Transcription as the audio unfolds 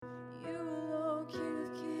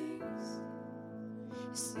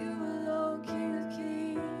Yes, you alone, King of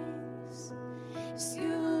Kings. Yes,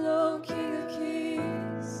 you alone, King of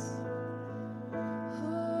Kings.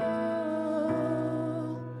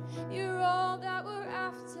 Oh, you're all that we're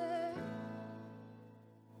after.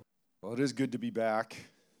 Well, it is good to be back.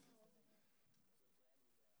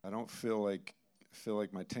 I don't feel like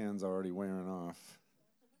my tan's already wearing off.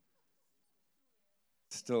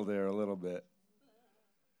 Still there a little bit.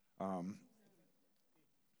 But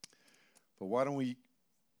why don't we?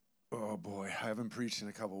 Oh boy, I haven't preached in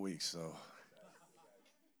a couple weeks, so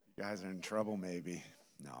you guys are in trouble. Maybe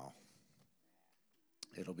no.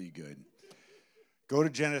 It'll be good. Go to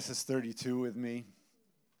Genesis 32 with me.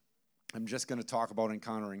 I'm just going to talk about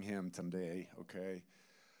encountering Him today. Okay.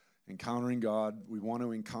 Encountering God. We want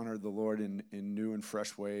to encounter the Lord in new and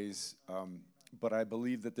fresh ways. But I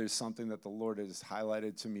believe that there's something that the Lord has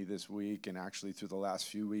highlighted to me this week and actually through the last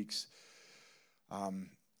few weeks.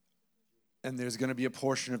 And there's going to be a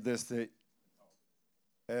portion of this that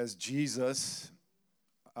as Jesus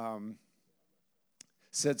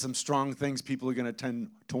said some strong things, people are going to tend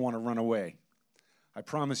to want to run away. I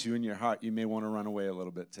promise you in your heart, you may want to run away a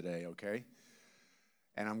little bit today, okay?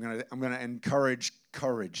 And I'm going to encourage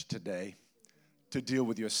courage today to deal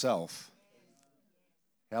with yourself.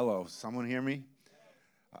 Hello, someone hear me?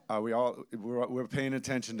 We're paying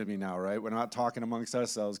attention to me now, right? We're not talking amongst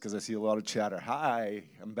ourselves because I see a lot of chatter. Hi,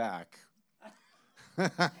 I'm back.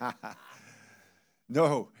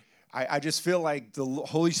 No, I just feel like the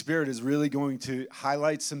Holy Spirit is really going to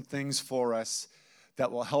highlight some things for us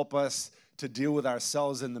that will help us to deal with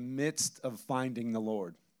ourselves in the midst of finding the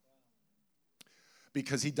Lord.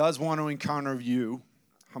 Because He does want to encounter you.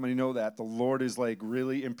 How many know that? The Lord is like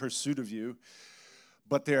really in pursuit of you.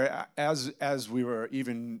 But there, as we were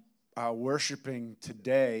even worshiping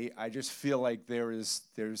today, I just feel like there's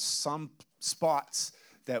some spots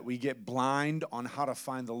that we get blind on how to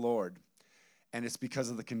find the Lord. And it's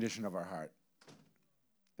because of the condition of our heart.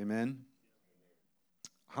 Amen?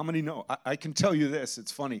 How many know? I can tell you this.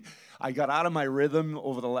 It's funny. I got out of my rhythm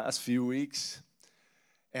over the last few weeks.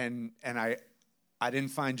 And I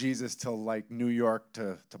didn't find Jesus till like New York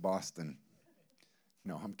to Boston.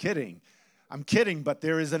 No, I'm kidding. But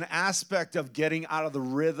there is an aspect of getting out of the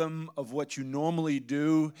rhythm of what you normally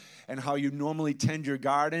do and how you normally tend your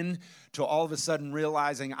garden to all of a sudden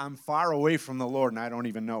realizing I'm far away from the Lord and I don't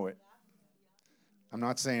even know it. I'm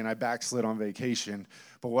not saying I backslid on vacation,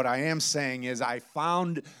 but what I am saying is I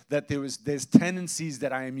found that there's tendencies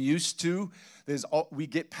that I am used to. We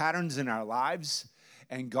get patterns in our lives,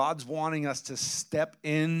 and God's wanting us to step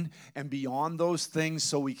in and beyond those things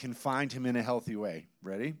so we can find Him in a healthy way.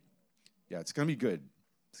 Ready? Yeah, it's going to be good.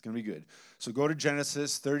 It's going to be good. So go to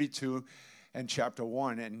Genesis 32 and chapter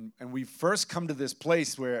 1, and we first come to this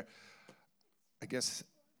place where, I guess,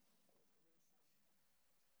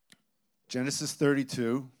 Genesis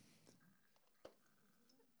 32.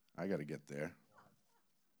 I got to get there.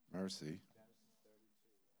 Mercy.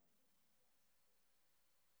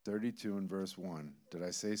 32 and verse 1. Did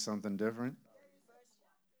I say something different?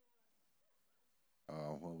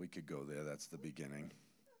 Oh, well, we could go there. That's the beginning.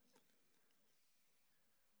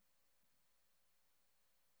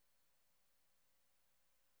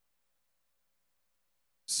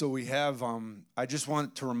 So we have, I just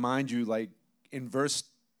want to remind you, like, in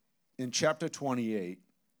chapter 28,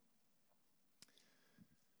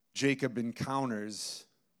 Jacob encounters,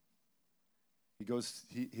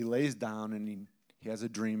 he lays down and he has a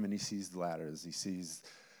dream and he sees ladders. He sees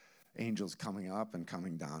angels coming up and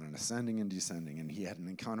coming down and ascending and descending, and he had an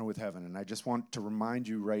encounter with heaven. And I just want to remind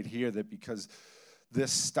you right here that because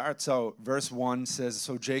this starts out, verse 1 says,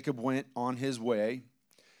 so Jacob went on his way.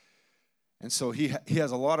 And so he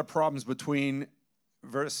has a lot of problems between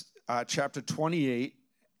chapter 28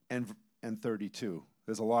 and 32.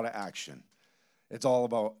 There's a lot of action. It's all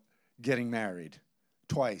about getting married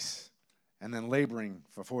twice and then laboring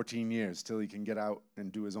for 14 years till he can get out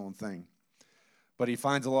and do his own thing. But he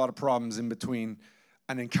finds a lot of problems in between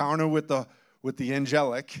an encounter with the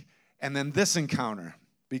angelic and then this encounter,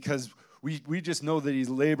 because we just know that he's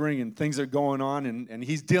laboring and things are going on and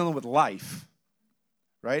he's dealing with life.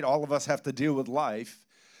 Right? All of us have to deal with life.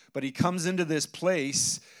 But he comes into this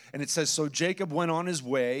place, and it says, so Jacob went on his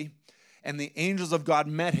way, and the angels of God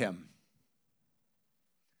met him.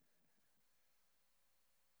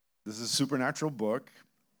 This is a supernatural book,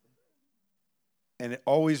 and it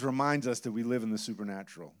always reminds us that we live in the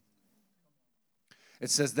supernatural.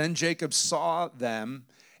 It says, then Jacob saw them,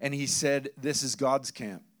 and he said, this is God's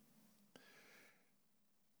camp.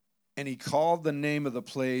 And he called the name of the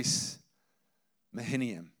place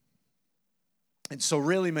Mahanaim. And so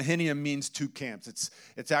really Mahanaim means two camps.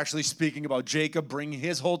 It's actually speaking about Jacob bringing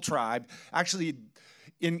his whole tribe. Actually,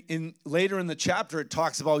 in later in the chapter, it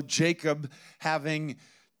talks about Jacob having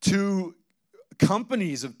two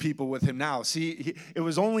companies of people with him now. See, it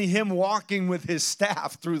was only him walking with his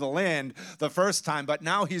staff through the land the first time, but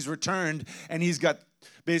now he's returned and he's got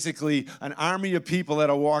basically an army of people that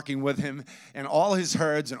are walking with him and all his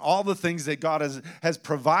herds and all the things that God has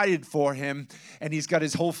provided for him, and he's got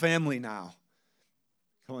his whole family now.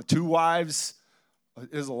 Come on, 2 wives,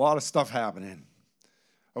 there's a lot of stuff happening.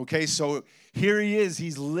 Okay, so here he is.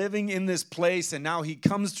 He's living in this place, and now he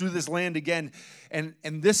comes through this land again. And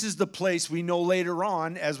this is the place we know later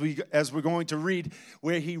on, as we're going to read,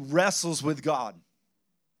 where he wrestles with God.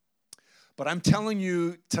 But I'm telling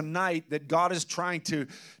you tonight that God is trying to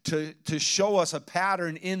show us a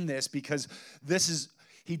pattern in this, because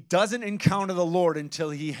he doesn't encounter the Lord until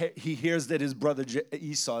he hears that his brother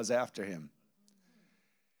Esau is after him.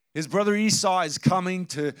 His brother Esau is coming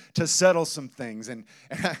to settle some things. And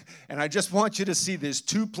I just want you to see there's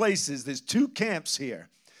 2 places, there's 2 camps here.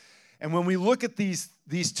 And when we look at these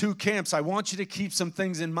 2 camps, I want you to keep some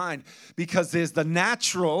things in mind, because there's the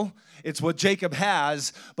natural, it's what Jacob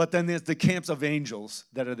has, but then there's the camps of angels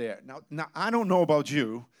that are there. Now I don't know about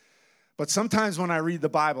you, but sometimes when I read the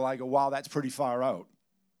Bible, I go, wow, that's pretty far out.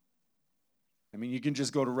 I mean, you can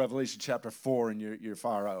just go to Revelation chapter 4 and you're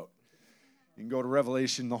far out. You can go to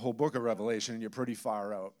Revelation, the whole book of Revelation, and you're pretty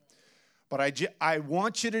far out. But I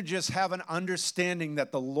want you to just have an understanding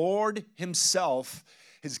that the Lord himself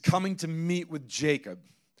is coming to meet with Jacob.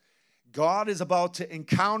 God is about to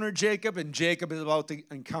encounter Jacob, and Jacob is about to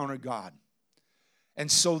encounter God.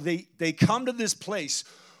 And so they come to this place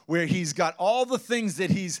where he's got all the things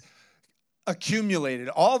that he's accumulated,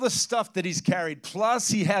 all the stuff that he's carried, plus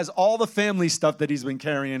he has all the family stuff that he's been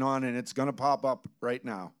carrying on, and it's going to pop up right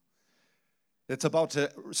now. It's about to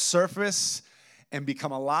surface and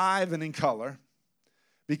become alive and in color,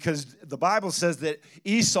 because the Bible says that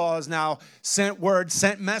Esau has now sent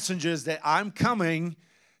messengers that I'm coming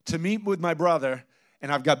to meet with my brother,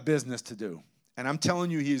 and I've got business to do. And I'm telling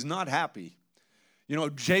you, he's not happy. You know,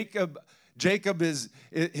 Jacob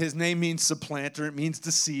his name means supplanter. It means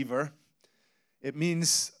deceiver. It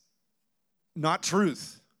means not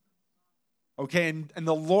truth. Okay, and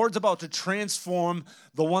the Lord's about to transform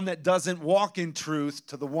the one that doesn't walk in truth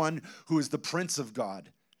to the one who is the Prince of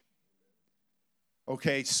God.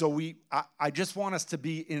 Okay, so I just want us to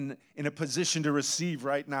be in a position to receive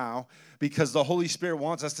right now, because the Holy Spirit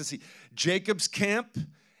wants us to see Jacob's camp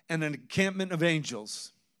and an encampment of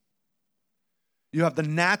angels. You have the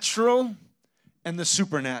natural and the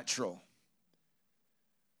supernatural.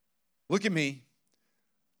 Look at me.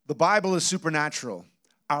 The Bible is supernatural.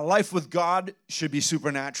 Our life with God should be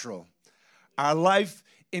supernatural. Our life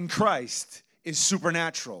in Christ is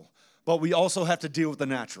supernatural, but we also have to deal with the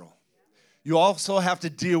natural. You also have to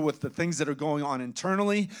deal with the things that are going on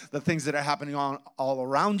internally, the things that are happening all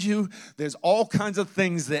around you. There's all kinds of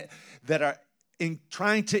things that are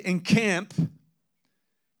trying to encamp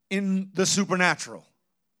in the supernatural.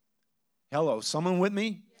 Hello, someone with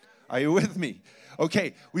me? Are you with me?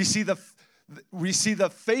 Okay, we see the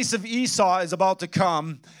face of Esau is about to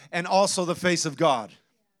come, and also the face of God.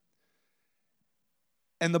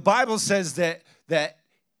 And the Bible says that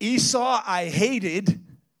Esau I hated,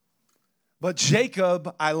 but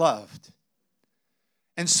Jacob I loved.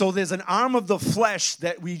 And so there's an arm of the flesh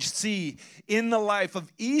that we see in the life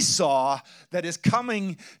of Esau that is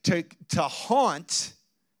coming to haunt,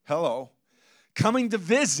 coming to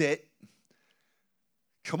visit,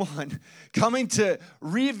 coming to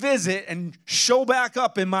revisit and show back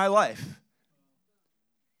up in my life.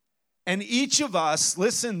 And each of us,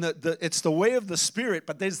 listen, it's the way of the Spirit,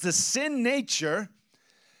 but there's the sin nature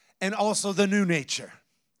and also the new nature.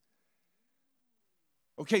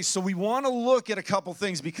 Okay, so we want to look at a couple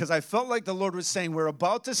things, because I felt like the Lord was saying we're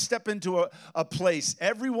about to step into a place.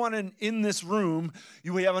 Everyone in this room,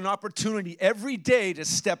 you have an opportunity every day to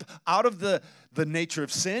step out of the nature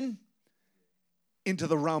of sin into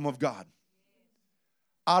the realm of God.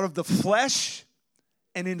 Out of the flesh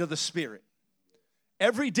and into the Spirit.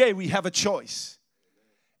 Every day we have a choice.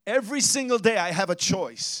 Every single day I have a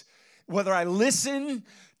choice. Whether I listen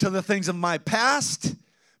to the things of my past,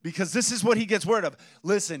 because this is what he gets word of.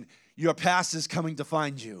 Listen, your past is coming to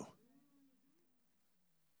find you.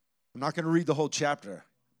 I'm not going to read the whole chapter.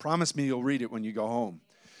 Promise me you'll read it when you go home.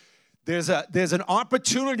 There's an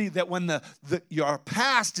opportunity that when your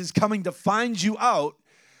past is coming to find you out,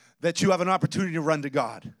 that you have an opportunity to run to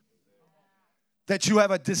God. that you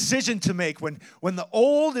have a decision to make when the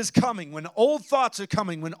old is coming, when old thoughts are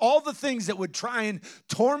coming, when all the things that would try and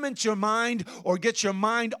torment your mind or get your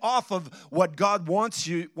mind off of what God wants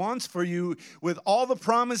for you, with all the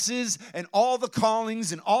promises and all the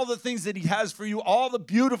callings and all the things that he has for you, all the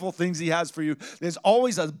beautiful things he has for you, there's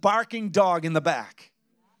always a barking dog in the back.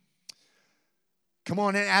 Come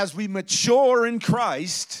on, and as we mature in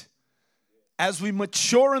Christ, as we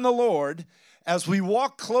mature in the Lord, as we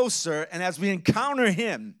walk closer and as we encounter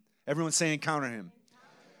him, everyone say encounter him.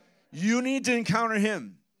 You need to encounter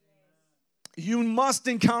him. You must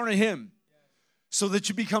encounter him so that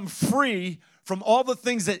you become free from all the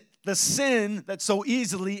things that the sin that so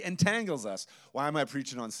easily entangles us. Why am I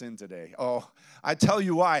preaching on sin today? Oh, I tell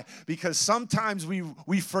you why. Because sometimes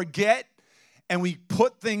we forget and we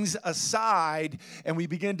put things aside and we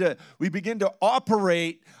begin to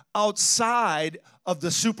operate outside of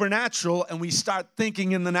the supernatural, and we start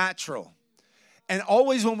thinking in the natural. And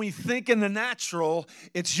always when we think in the natural,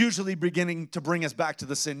 it's usually beginning to bring us back to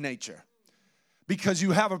the sin nature. Because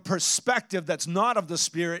you have a perspective that's not of the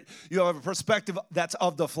Spirit, you have a perspective that's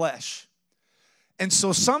of the flesh. And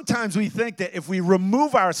so sometimes we think that if we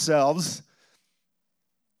remove ourselves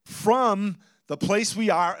from the place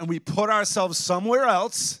we are and we put ourselves somewhere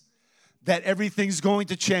else, that everything's going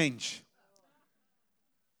to change.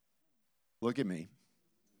 Look at me.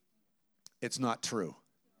 It's not true.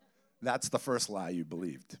 That's the first lie you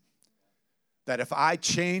believed. That if I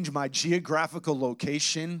change my geographical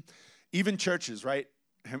location, even churches, right?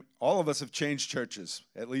 All of us have changed churches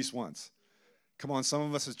at least once. Come on, some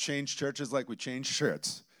of us have changed churches like we changed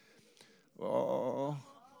shirts. Oh.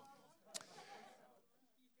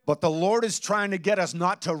 But the Lord is trying to get us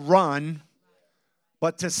not to run,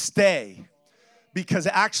 but to stay. Because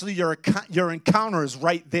actually your encounter is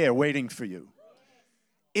right there waiting for you.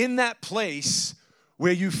 In that place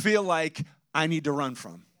where you feel like I need to run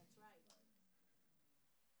from.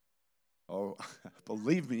 Oh,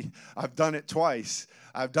 believe me, I've done it twice.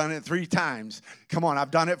 I've done it 3 times. Come on,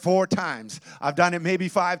 I've done it 4 times. I've done it maybe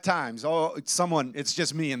 5 times. Oh, it's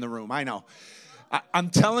just me in the room, I know. I'm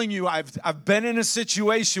telling you, I've been in a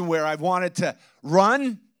situation where I've wanted to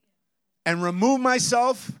run and remove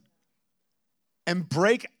myself and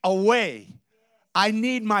break away. I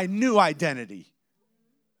need my new identity.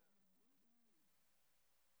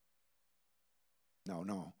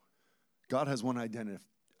 No. God has one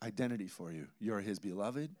identity for you. You're his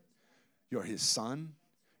beloved. You're his son.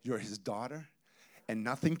 You're his daughter. And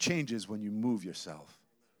nothing changes when you move yourself.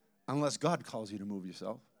 Unless God calls you to move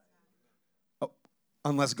yourself.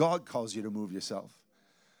 Unless God calls you to move yourself.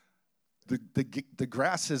 The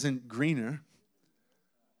grass isn't greener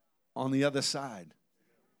on the other side,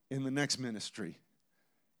 in the next ministry,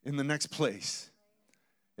 in the next place.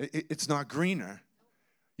 It's not greener.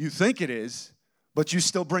 You think it is, but you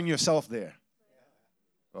still bring yourself there.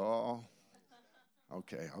 Oh,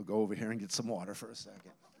 okay, I'll go over here and get some water for a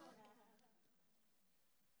second.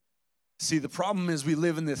 See, the problem is we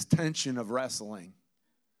live in this tension of wrestling.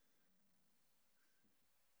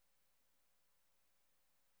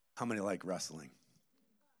 How many like wrestling?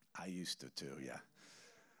 I used to too, yeah.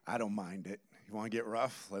 I don't mind it. You want to get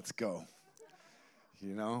rough? Let's go.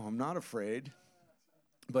 You know, I'm not afraid.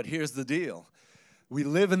 But here's the deal. We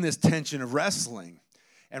live in this tension of wrestling.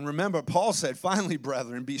 And remember, Paul said, finally,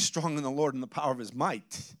 brethren, be strong in the Lord and the power of his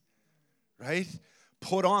might. Right?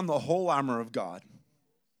 Put on the whole armor of God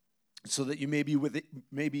so that you may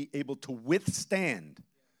be able to withstand.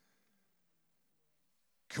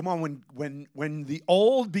 Come on, when the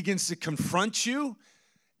old begins to confront you,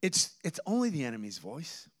 it's only the enemy's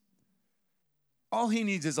voice. All he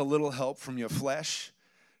needs is a little help from your flesh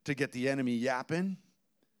to get the enemy yapping.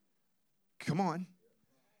 Come on.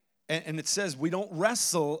 And it says we don't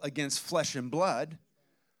wrestle against flesh and blood,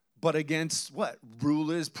 but against what?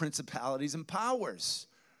 Rulers, principalities, and powers.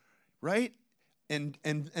 Right? And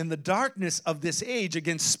the darkness of this age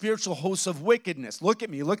against spiritual hosts of wickedness. Look at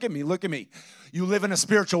me. You live in a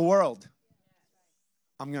spiritual world.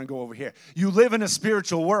 I'm going to go over here. You live in a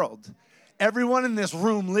spiritual world. Everyone in this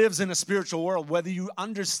room lives in a spiritual world, whether you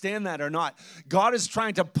understand that or not. God is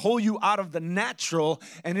trying to pull you out of the natural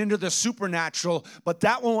and into the supernatural, but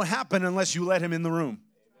that won't happen unless you let him in the room.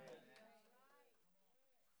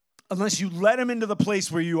 Unless you let him into the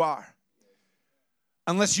place where you are.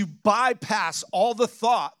 Unless you bypass all the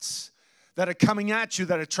thoughts that are coming at you,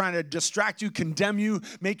 that are trying to distract you, condemn you,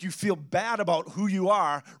 make you feel bad about who you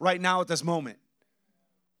are right now at this moment.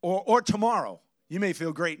 Or tomorrow. You may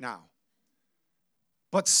feel great now.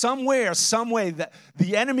 But somewhere, some way, that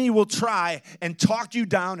the enemy will try and talk you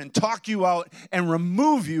down and talk you out and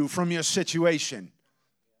remove you from your situation.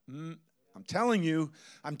 I'm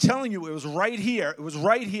I'm telling you, it was right here. It was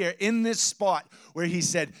right here in this spot where he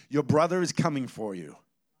said, your brother is coming for you.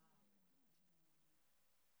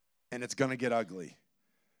 And it's going to get ugly.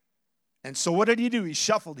 And so what did he do? He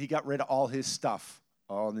shuffled. He got rid of all his stuff.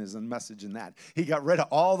 Oh, and there's a message in that. He got rid of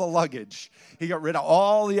all the luggage. He got rid of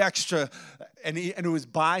all the extra. And it was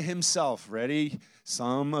by himself. Ready?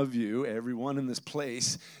 Some of you, everyone in this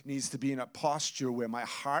place, needs to be in a posture where my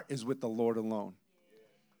heart is with the Lord alone.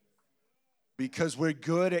 Because we're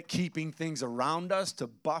good at keeping things around us to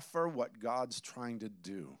buffer what God's trying to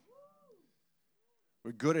do.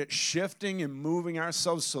 We're good at shifting and moving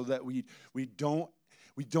ourselves so that we don't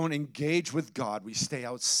engage with God. We stay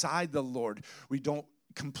outside the Lord. We don't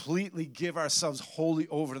completely give ourselves wholly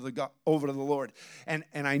over to the Lord. And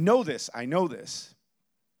I know this.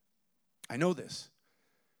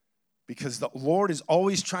 Because the Lord is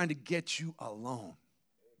always trying to get you alone.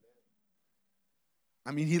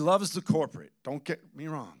 I mean, he loves the corporate. Don't get me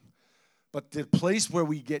wrong. But the place where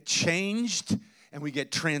we get changed and we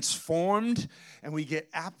get transformed and we get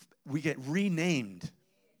renamed.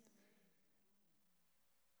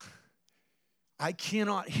 I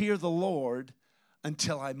cannot hear the Lord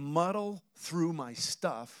until I muddle through my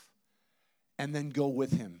stuff and then go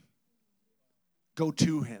with him. Go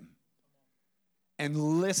to him.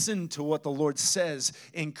 And listen to what the Lord says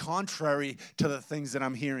in contrary to the things that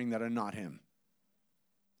I'm hearing that are not him.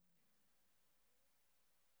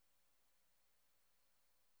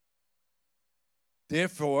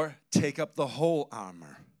 Therefore, take up the whole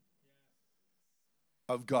armor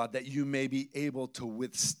of God that you may be able to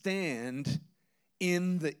withstand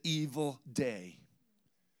in the evil day.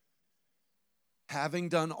 Having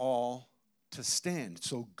done all to stand.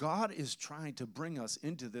 So God is trying to bring us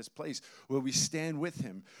into this place where we stand with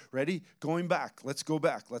him. Ready? Going back. Let's go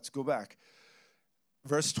back.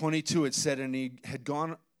 Verse 22, it said, and he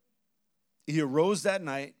arose that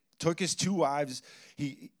night, took his 2 wives.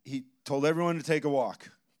 He told everyone to take a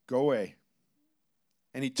walk. Go away.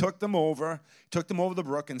 And he took them over the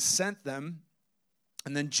brook and sent them.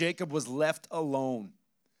 And then Jacob was left alone.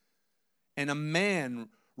 And a man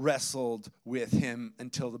wrestled with him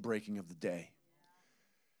until the breaking of the day.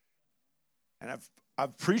 And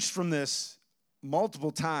I've preached from this multiple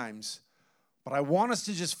times, but I want us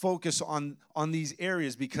to just focus on these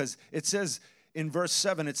areas because it says in verse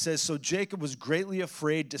 7, it says, so Jacob was greatly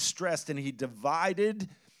afraid, distressed, and he divided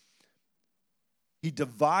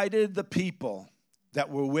the people that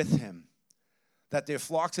were with him, that their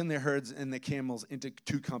flocks and their herds and their camels into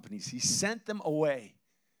 2 companies. He sent them away.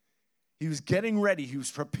 He was getting ready. He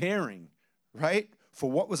was preparing, right,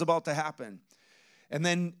 for what was about to happen. And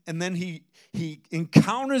then he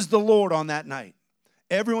encounters the Lord on that night.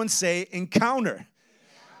 Everyone say encounter.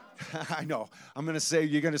 I know.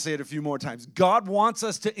 You're going to say it a few more times. God wants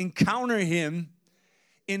us to encounter him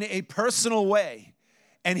in a personal way.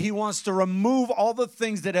 And he wants to remove all the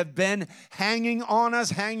things that have been hanging on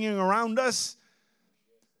us, hanging around us,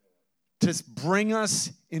 to bring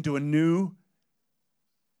us into a new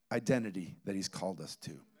identity that he's called us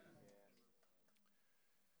to.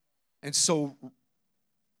 And so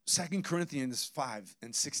 2 Corinthians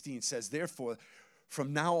 5:16 says, therefore,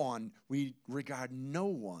 from now on, we regard no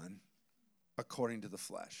one according to the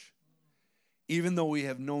flesh. Even though we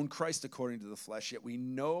have known Christ according to the flesh, yet we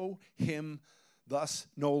know him thus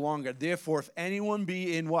no longer. Therefore, if anyone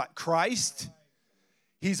be in what? Christ,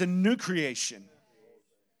 he's a new creation.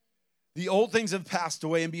 The old things have passed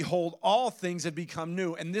away, and behold, all things have become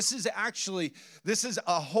new. And this is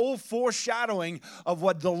a whole foreshadowing of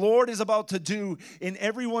what the Lord is about to do in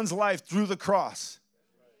everyone's life through the cross.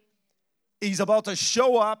 He's about to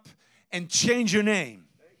show up and change your name.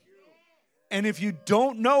 And if you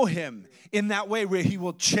don't know him in that way where he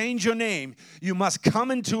will change your name, you must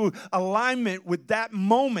come into alignment with that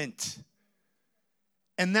moment.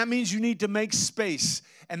 And that means you need to make space.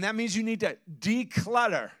 And that means you need to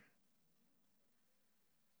declutter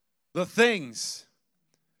the things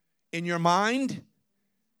in your mind,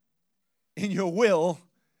 in your will,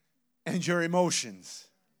 and your emotions.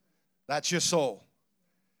 That's your soul.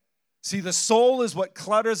 See, the soul is what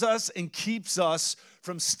clutters us and keeps us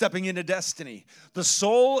from stepping into destiny. The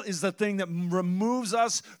soul is the thing that removes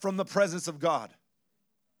us from the presence of God.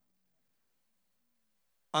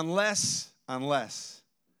 Unless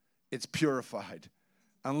it's purified,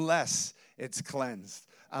 unless it's cleansed,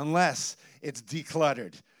 unless it's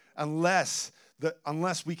decluttered, unless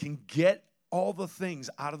we can get all the things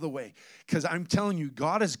out of the way. Because I'm telling you,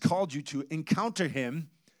 God has called you to encounter him.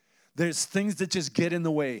 There's things that just get in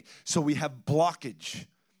the way. So we have blockage.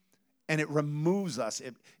 and it removes us.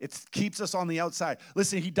 It keeps us on the outside.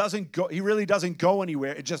 Listen, he really doesn't go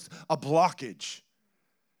anywhere. It's just a blockage.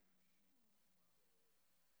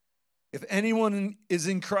 If anyone is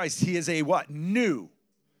in Christ, he is a what? New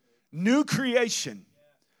creation.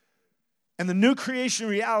 And the new creation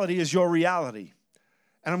reality is your reality.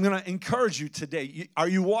 And I'm going to encourage you today. Are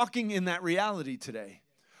you walking in that reality today?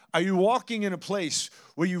 Are you walking in a place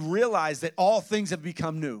where you realize that all things have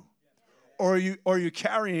become new? Or are you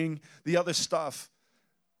carrying the other stuff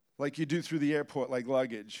like you do through the airport, like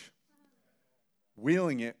luggage?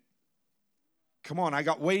 Wheeling it. Come on, I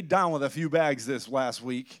got weighed down with a few bags this last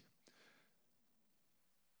week.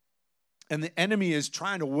 And the enemy is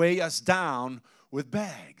trying to weigh us down with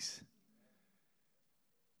bags.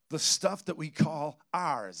 The stuff that we call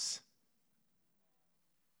ours.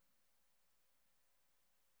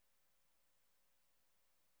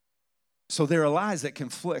 So there are lies that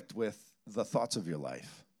conflict with the thoughts of your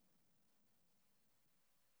life.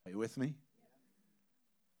 Are you with me?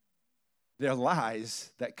 There are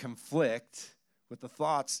lies that conflict with the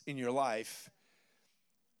thoughts in your life.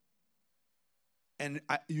 And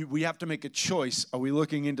we have to make a choice. Are we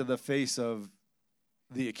looking into the face of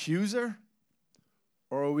the accuser?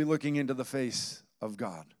 Or are we looking into the face of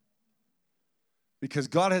God? Because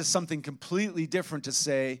God has something completely different to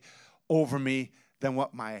say over me than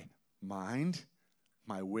what my mind,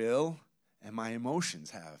 my will, and my emotions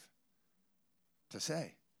have to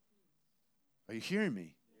say. Are you hearing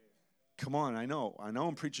me? Come on, I know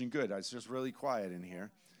I'm preaching good. It's just really quiet in here.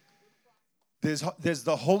 There's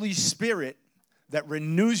the Holy Spirit that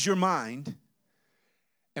renews your mind,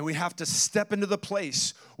 and we have to step into the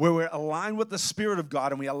place where we're aligned with the Spirit of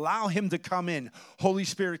God and we allow Him to come in. Holy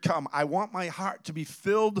Spirit, come. I want my heart to be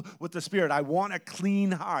filled with the Spirit. I want a clean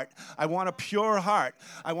heart. I want a pure heart.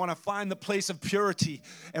 I want to find the place of purity.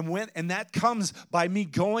 And that comes by me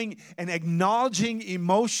going and acknowledging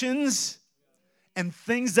emotions and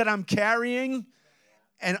things that I'm carrying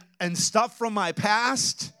and stuff from my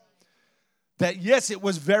past that, yes, it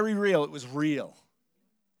was very real. It was real.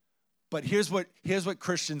 But here's what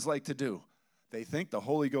Christians like to do. They think the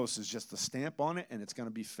Holy Ghost is just a stamp on it and it's going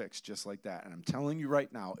to be fixed just like that. And I'm telling you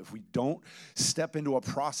right now, if we don't step into a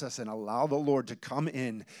process and allow the Lord to come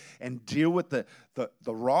in and deal with the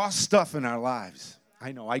raw stuff in our lives.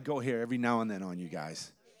 I know I go here every now and then on you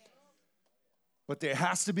guys. But there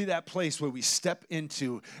has to be that place where we step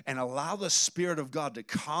into and allow the Spirit of God to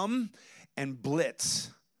come and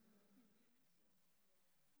blitz.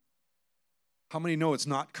 How many know it's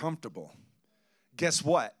not comfortable? Guess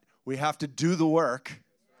what? We have to do the work.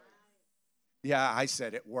 Yeah, I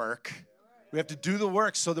said it, work. We have to do the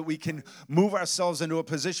work so that we can move ourselves into a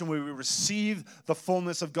position where we receive the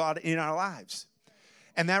fullness of God in our lives.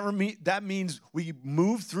 And that means we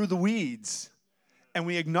move through the weeds and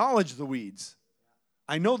we acknowledge the weeds.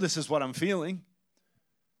 I know this is what I'm feeling,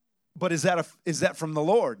 but is that from the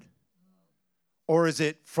Lord? Or is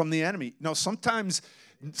it from the enemy? No, sometimes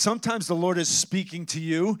the Lord is speaking to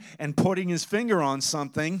you and putting His finger on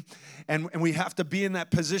something, and we have to be in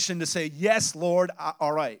that position to say, yes, Lord,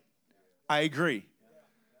 all right, I agree.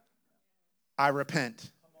 I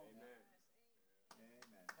repent.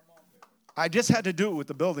 I just had to do it with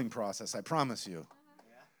the building process, I promise you.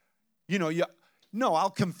 I'll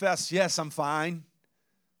confess, yes, I'm fine.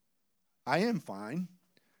 I am fine.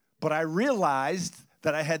 But I realized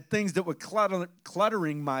that I had things that were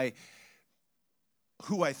cluttering my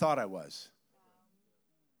who I thought I was.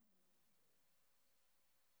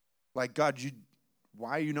 Like, God,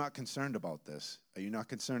 why are you not concerned about this? Are you not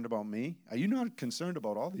concerned about me? Are you not concerned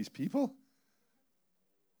about all these people?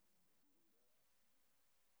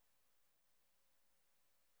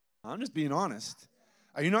 I'm just being honest.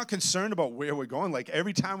 Are you not concerned about where we're going? Like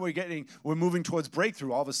every time we're moving towards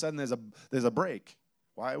breakthrough, all of a sudden there's a break.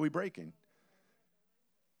 Why are we breaking?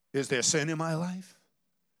 Is there sin in my life?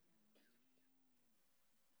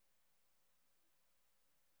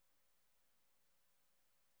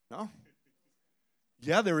 No.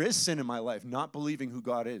 Yeah, there is sin in my life, not believing who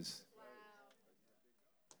God is.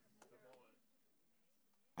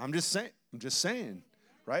 I'm just saying,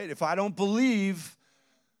 right? If I don't believe,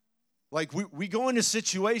 like we go into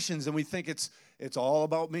situations and we think it's all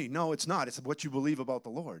about me. No, it's not. It's what you believe about the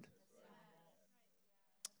Lord.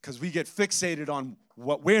 Because we get fixated on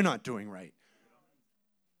what we're not doing right.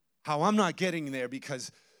 How I'm not getting there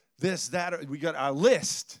because this, that, we got our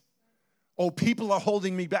list. Oh, people are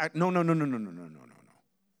holding me back. No.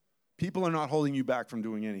 People are not holding you back from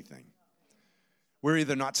doing anything. We're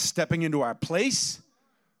either not stepping into our place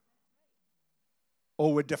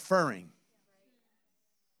or we're deferring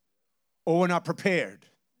or we're not prepared.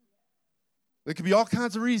 There could be all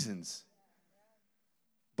kinds of reasons.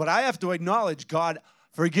 But I have to acknowledge, God,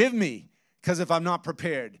 forgive me. Because if I'm not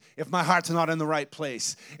prepared, if my heart's not in the right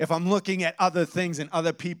place, if I'm looking at other things and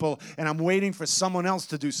other people and I'm waiting for someone else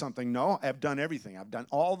to do something, no, I've done everything. I've done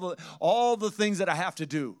all the things that I have to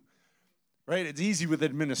do. Right? It's easy with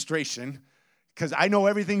administration because I know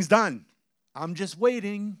everything's done. I'm just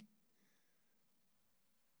waiting.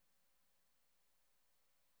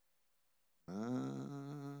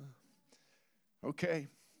 Okay.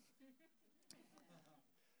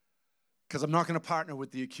 Because I'm not going to partner with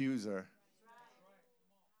the accuser.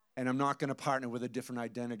 And I'm not going to partner with a different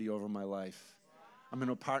identity over my life. I'm going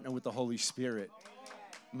to partner with the Holy Spirit.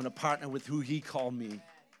 I'm going to partner with who He called me.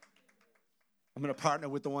 I'm going to partner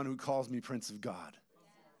with the one who calls me Prince of God.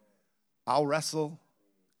 I'll wrestle.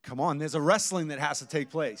 Come on, there's a wrestling that has to take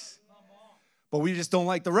place. But we just don't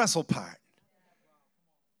like the wrestle part.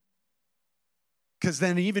 Because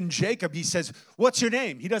then even Jacob, he says, what's your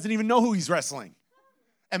name? He doesn't even know who he's wrestling.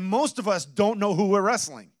 And most of us don't know who we're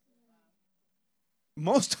wrestling.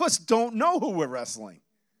 Most of us don't know who we're wrestling.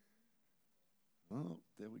 Oh,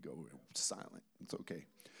 there we go. We're silent. It's okay.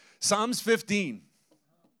 Psalms 15,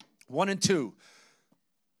 1 and 2.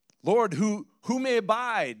 Lord, who may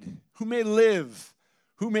abide? Who may live?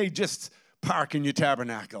 Who may just park in your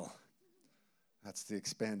tabernacle? That's the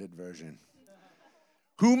expanded version.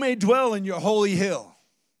 Who may dwell in your holy hill?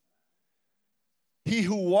 He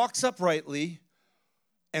who walks uprightly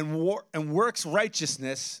and works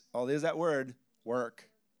righteousness. Oh, there's that word. Work.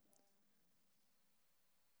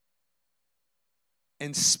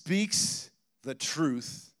 And speaks the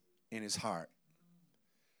truth in his heart.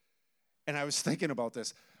 And I was thinking about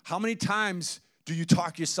this. How many times do you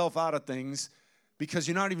talk yourself out of things because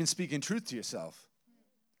you're not even speaking truth to yourself?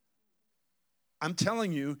 I'm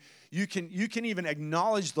telling you, you can even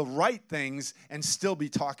acknowledge the right things and still be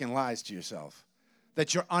talking lies to yourself.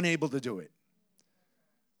 That you're unable to do it.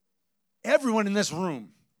 Everyone in this room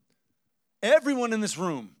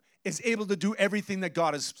is able to do everything that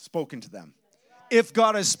God has spoken to them. If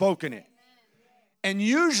God has spoken it. And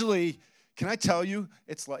usually, can I tell you,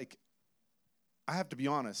 it's like, I have to be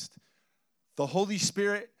honest. The Holy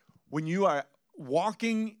Spirit, when you are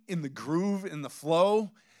walking in the groove, in the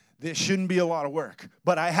flow, there shouldn't be a lot of work.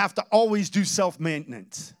 But I have to always do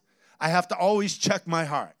self-maintenance. I have to always check my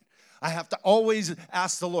heart. I have to always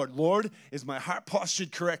ask the Lord, Lord, is my heart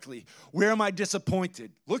postured correctly? Where am I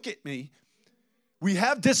disappointed? Look at me. We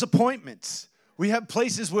have disappointments. We have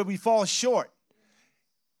places where we fall short.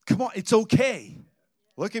 Come on, it's okay.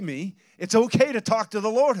 Look at me. It's okay to talk to the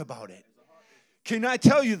Lord about it. Can I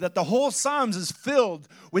tell you that the whole Psalms is filled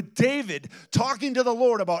with David talking to the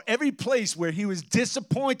Lord about every place where he was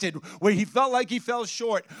disappointed, where he felt like he fell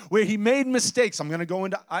short, where he made mistakes. I'm going to go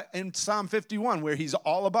in Psalm 51 where he's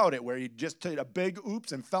all about it, where he just did a big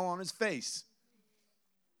oops and fell on his face.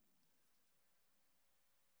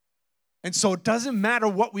 And so it doesn't matter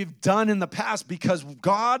what we've done in the past because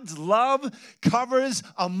God's love covers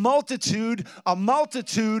a multitude of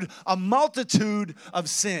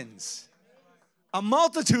sins. A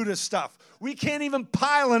multitude of stuff. We can't even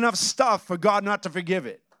pile enough stuff for God not to forgive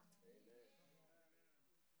it.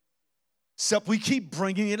 Except we keep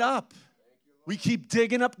bringing it up. We keep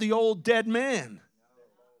digging up the old dead man.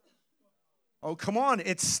 Oh, come on.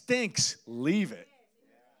 It stinks. Leave it.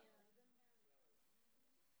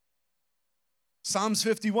 Psalms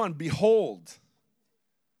 51, behold,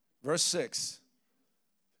 verse 6.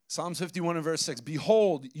 Psalms 51 and verse 6.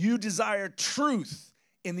 Behold, you desire truth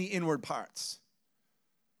in the inward parts.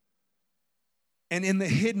 And in the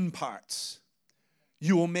hidden parts,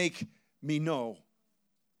 you will make me know.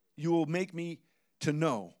 You will make me to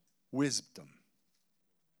know wisdom.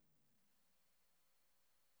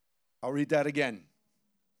 I'll read that again.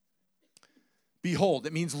 Behold,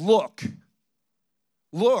 it means look.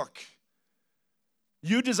 Look.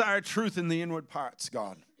 You desire truth in the inward parts,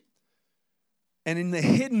 God. And in the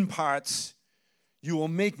hidden parts, you will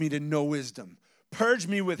make me to know wisdom. Purge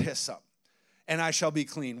me with hyssop, and I shall be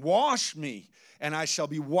clean. Wash me, and I shall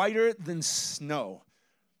be whiter than snow.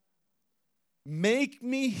 Make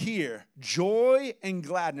me hear joy and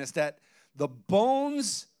gladness, that the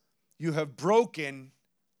bones you have broken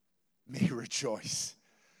may rejoice.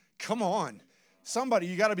 Come on. Somebody,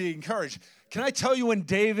 you got to be encouraged. Can I tell you when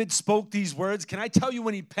David spoke these words? Can I tell you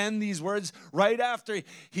when he penned these words? Right after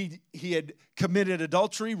he had committed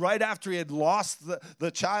adultery, right after he had lost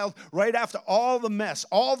the child, right after all the mess,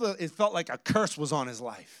 it felt like a curse was on his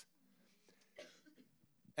life.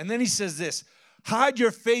 And then he says this, hide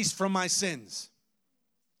your face from my sins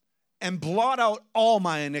and blot out all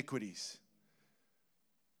my iniquities.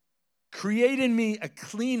 Create in me a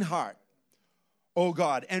clean heart, O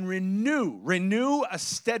God, and renew a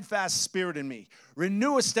steadfast spirit in me.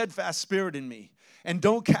 Renew a steadfast spirit in me. And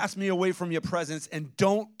don't cast me away from your presence, and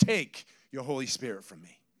don't take your Holy Spirit from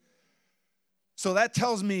me. So that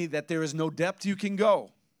tells me that there is no depth you can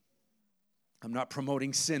go. I'm not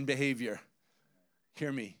promoting sin behavior.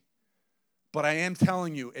 Hear me. But I am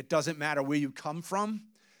telling you, it doesn't matter where you come from,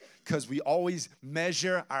 because we always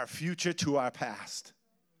measure our future to our past.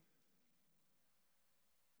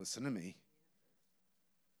 Listen to me.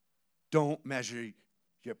 Don't measure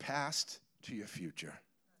your past to your future.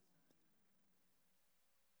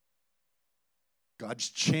 God's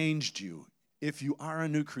changed you if you are a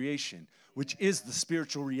new creation, which is the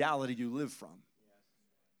spiritual reality you live from.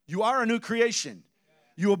 You are a new creation.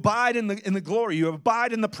 You abide in the glory. You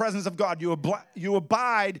abide in the presence of God. You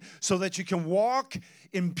abide so that you can walk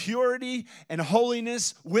in purity and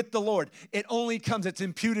holiness with the Lord. It only comes, it's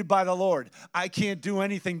imputed by the Lord. I can't do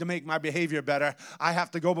anything to make my behavior better. I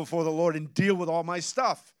have to go before the Lord and deal with all my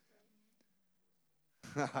stuff.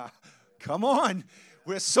 Come on.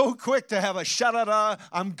 We're so quick to have a shut-da,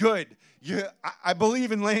 I'm good. I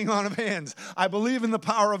believe in laying on of hands. I believe in the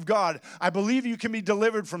power of God. I believe you can be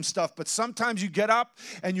delivered from stuff, but sometimes you get up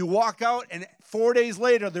and you walk out, and 4 days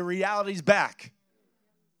later, the reality's back.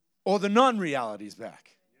 Or the non-reality's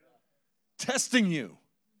back. Testing you.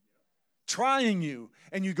 Trying you.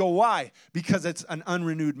 And you go, why? Because it's an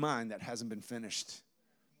unrenewed mind that hasn't been finished.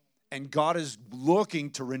 And God is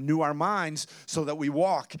looking to renew our minds so that we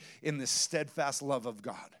walk in the steadfast love of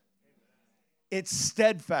God. It's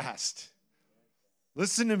steadfast.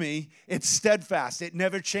 Listen to me. It's steadfast. It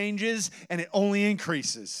never changes, and it only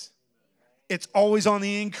increases. It's always on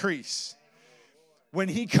the increase. When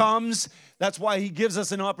he comes, that's why he gives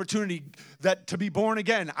us an opportunity to be born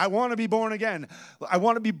again. I want to be born again. I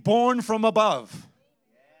want to be born from above.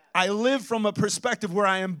 I live from a perspective where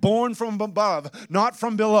I am born from above, not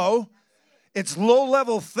from below. It's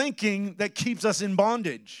low-level thinking that keeps us in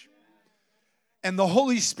bondage. And the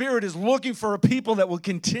Holy Spirit is looking for a people that will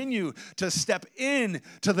continue to step in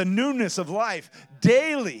to the newness of life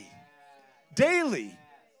daily. Daily.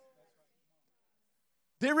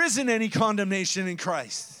 There isn't any condemnation in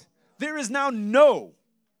Christ. There is now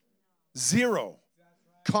zero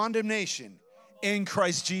condemnation in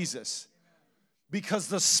Christ Jesus. Because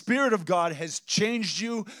the Spirit of God has changed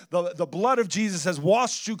you. The blood of Jesus has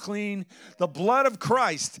washed you clean. The blood of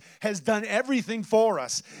Christ has done everything for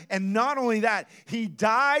us. And not only that, he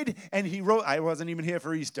died and he rose. I wasn't even here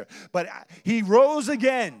for Easter. But he rose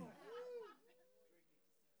again.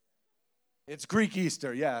 It's Greek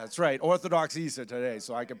Easter. Yeah, that's right. Orthodox Easter today,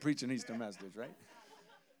 so I can preach an Easter message, right?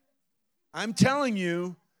 I'm telling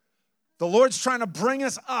you, the Lord's trying to bring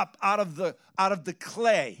us up out of the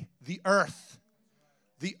clay, the earth.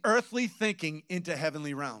 The earthly thinking into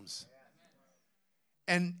heavenly realms.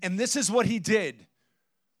 And this is what he did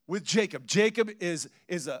with Jacob. Jacob is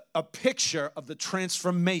a picture of the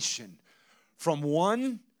transformation from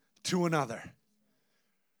one to another.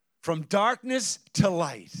 From darkness to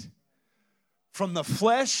light. From the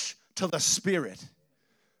flesh to the spirit.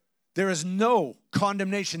 There is no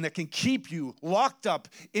condemnation that can keep you locked up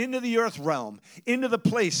into the earth realm, into the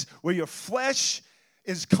place where your flesh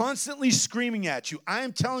is constantly screaming at you. I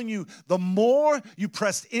am telling you, the more you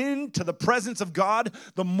press into the presence of God,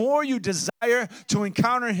 the more you desire to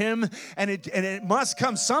encounter him, and it must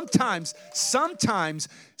come. Sometimes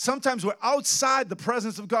we're outside the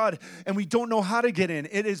presence of God and we don't know how to get in.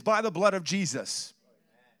 It is by the blood of Jesus.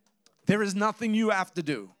 There is nothing you have to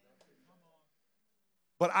do.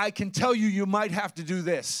 But I can tell you, you might have to do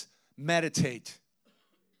this. Meditate.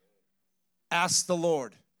 Ask the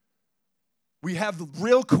Lord. We have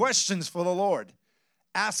real questions for the Lord.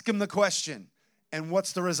 Ask him the question. And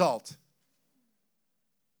what's the result?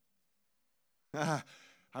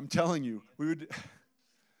 I'm telling you,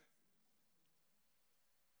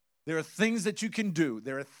 there are things that you can do.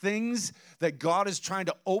 There are things that God is trying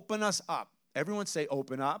to open us up. Everyone say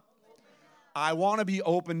open up. I want to be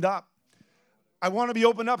opened up. I want to be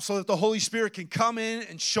opened up so that the Holy Spirit can come in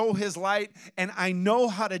and show his light, and I know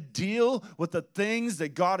how to deal with the things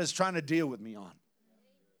that God is trying to deal with me on.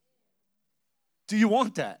 Do you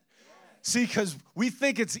want that? See, because we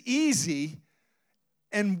think it's easy,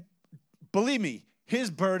 and believe me, his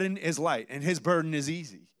burden is light, and his burden is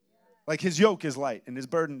easy. Like his yoke is light, and his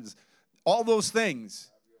burden is all those things.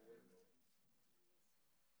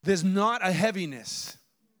 There's not a heaviness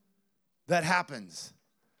that happens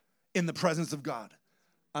in the presence of God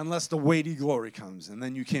unless the weighty glory comes, and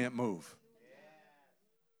then you can't move.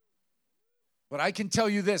 But I can tell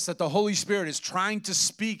you this, that the Holy Spirit is trying to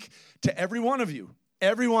speak to every one of you.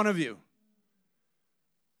 Every one of you.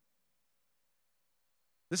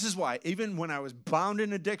 This is why, even when I was bound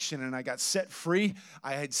in addiction and I got set free,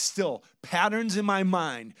 I had still patterns in my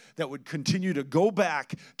mind that would continue to go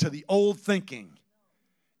back to the old thinking.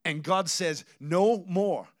 And God says, no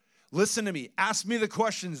more. Listen to me. Ask me the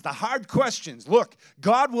questions, the hard questions. Look,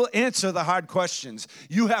 God will answer the hard questions.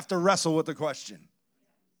 You have to wrestle with the question.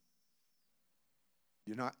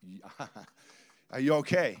 You're not, are you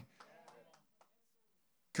okay?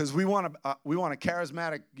 Because we want a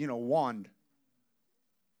charismatic, wand.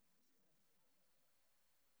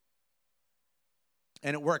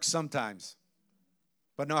 And it works sometimes,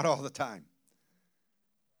 but not all the time.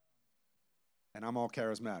 And I'm all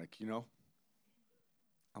charismatic,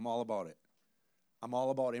 I'm all about it. I'm all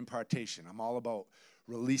about impartation. I'm all about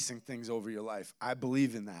releasing things over your life. I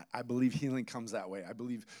believe in that. I believe healing comes that way. I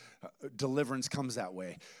believe deliverance comes that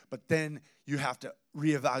way. But then you have to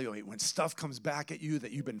reevaluate. When stuff comes back at you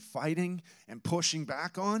that you've been fighting and pushing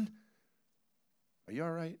back on, are you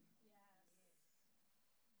all right?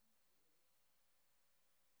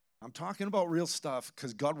 I'm talking about real stuff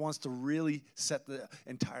because God wants to really set the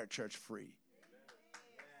entire church free.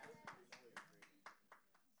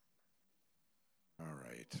 All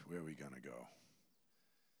right, where are we going to go?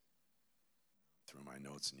 Through my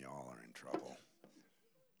notes and y'all are in trouble.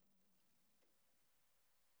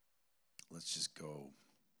 Let's just go.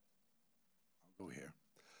 I'll go here.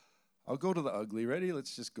 I'll go to the ugly. Ready?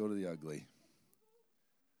 Let's just go to the ugly.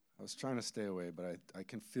 I was trying to stay away, but I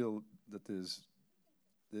can feel that there's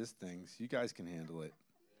things. You guys can handle it.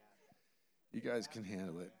 You guys can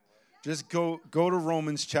handle it. Just go to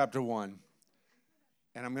Romans chapter 1.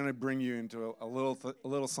 And I'm going to bring you into a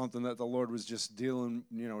little something that the Lord was just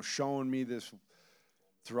showing me this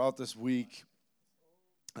throughout this week.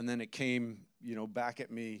 And then it came, back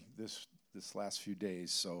at me this last few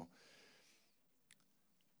days. So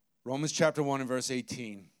Romans chapter 1 and verse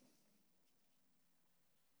 18.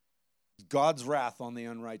 God's wrath on the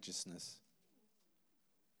unrighteousness.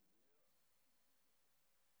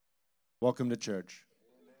 Welcome to church.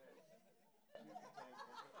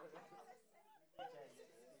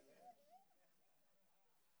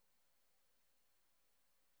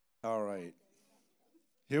 All right.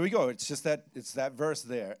 Here we go. It's that verse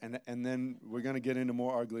there. And then we're going to get into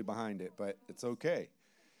more ugly behind it, but it's okay.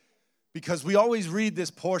 Because we always read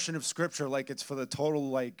this portion of scripture like it's for the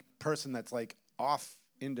total person that's off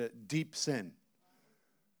into deep sin.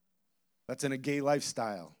 That's in a gay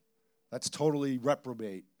lifestyle. That's totally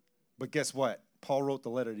reprobate. But guess what? Paul wrote the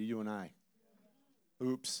letter to you and I.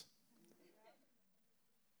 Oops.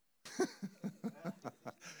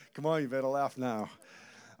 Come on, you better laugh now.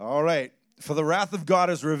 All right. For the wrath of God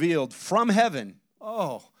is revealed from heaven.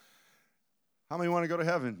 Oh, how many want to go to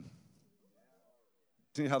heaven?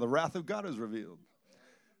 See how the wrath of God is revealed.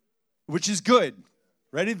 Which is good.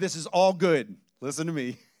 Ready? This is all good. Listen to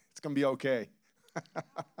me. It's going to be okay.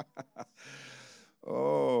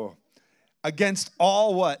 Oh. Against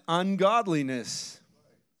all what? Ungodliness.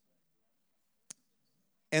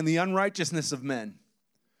 And the unrighteousness of men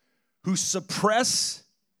who suppress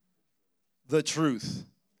the truth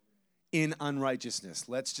in unrighteousness.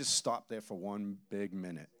 Let's just stop there for one big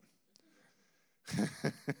minute.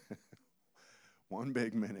 One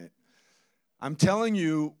big minute. I'm telling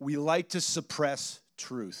you, we like to suppress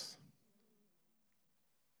truth.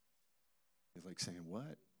 You're saying,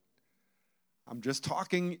 what? I'm just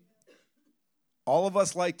talking. All of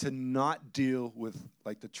us like to not deal with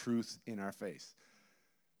the truth in our face.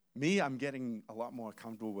 Me, I'm getting a lot more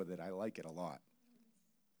comfortable with it. I like it a lot.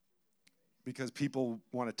 Because people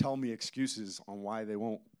want to tell me excuses on why they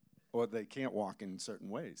won't or they can't walk in certain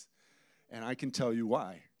ways. And I can tell you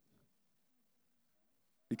why.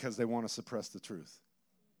 Because they want to suppress the truth.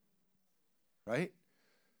 Right?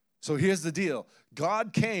 So here's the deal.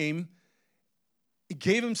 God came, He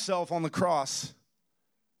gave Himself on the cross,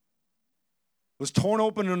 was torn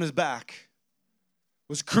open on His back,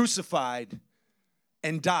 was crucified,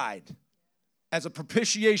 and died as a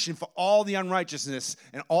propitiation for all the unrighteousness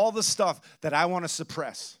and all the stuff that I want to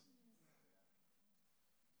suppress.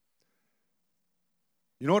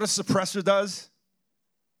 You know what a suppressor does?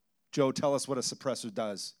 Joe, tell us what a suppressor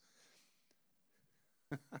does.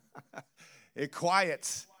 It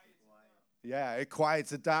quiets. Yeah, it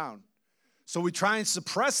quiets it down. So we try and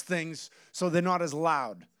suppress things so they're not as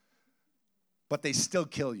loud, but they still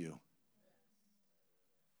kill you.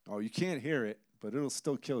 Oh, you can't hear it, but it'll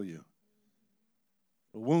still kill you.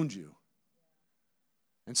 It'll wound you.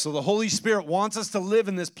 And so the Holy Spirit wants us to live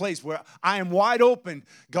in this place where I am wide open.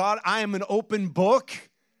 God, I am an open book.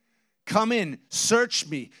 Come in, search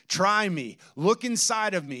me, try me, look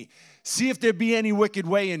inside of me, see if there be any wicked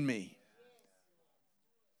way in me.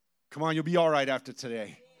 Come on, you'll be all right after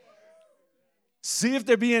today. See if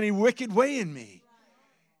there be any wicked way in me.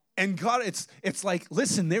 And God, it's like,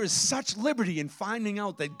 listen, there is such liberty in finding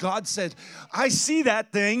out that God said, I see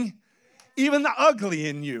that thing, even the ugly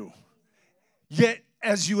in you. Yet,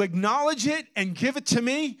 as you acknowledge it and give it to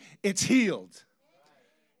me, it's healed.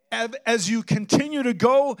 As you continue to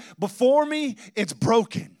go before me, it's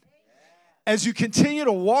broken. As you continue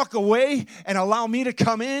to walk away and allow me to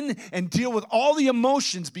come in and deal with all the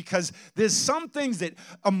emotions, because there's some things that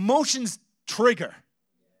emotions trigger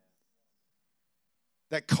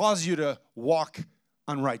that cause you to walk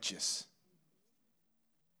unrighteous.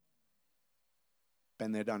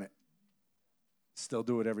 Been there, done it. Still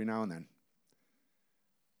do it every now and then.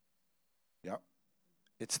 Yep.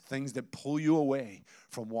 It's things that pull you away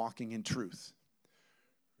from walking in truth.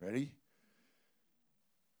 Ready?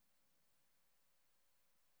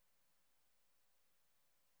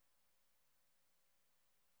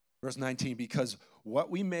 Verse 19, because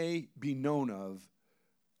what we may be known of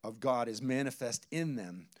God is manifest in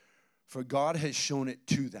them, for God has shown it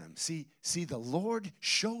to them. See, the Lord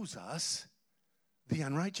shows us the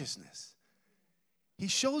unrighteousness. He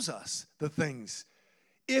shows us the things.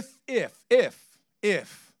 If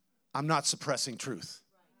I'm not suppressing truth.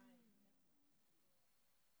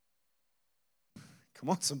 Come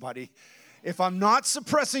on, somebody. If I'm not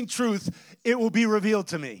suppressing truth, it will be revealed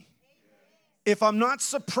to me. If I'm not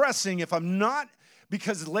suppressing,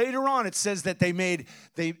 because later on it says that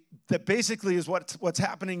that basically is what's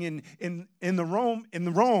happening in the Rome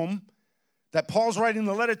that Paul's writing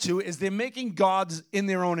the letter to, is they're making gods in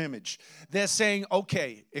their own image. They're saying,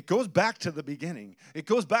 okay, it goes back to the beginning. It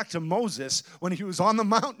goes back to Moses when he was on the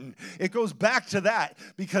mountain. It goes back to that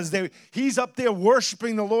because he's up there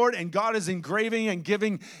worshiping the Lord, and God is engraving and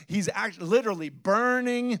giving. He's literally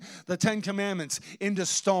burning the Ten Commandments into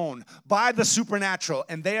stone by the supernatural,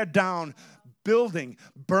 and they are down building,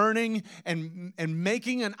 burning, and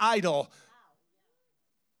making an idol,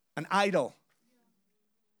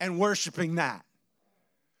 and worshiping that.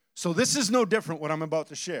 So this is no different what I'm about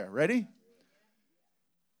to share. Ready?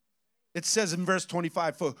 It says in verse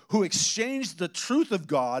 25, for who exchanged the truth of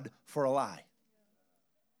God for a lie.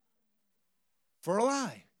 For a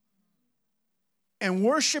lie. And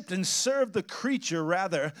worshiped and served the creature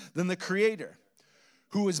rather than the Creator,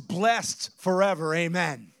 who is blessed forever.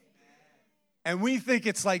 Amen. And we think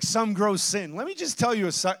it's like some gross sin. Let me just tell you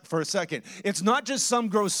for a second. It's not just some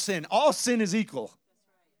gross sin. All sin is equal.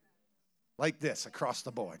 Like this, across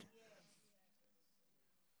the board.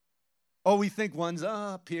 Oh, we think one's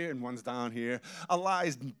up here and one's down here. A lie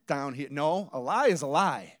is down here. No, a lie is a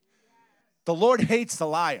lie. The Lord hates the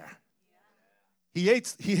liar. He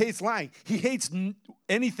hates lying. He hates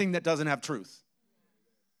anything that doesn't have truth.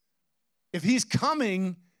 If he's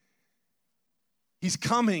coming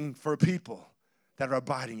for a people that are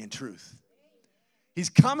abiding in truth. He's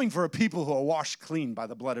coming for a people who are washed clean by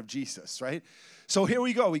the blood of Jesus, right? So here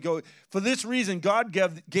we go. We go, for this reason, God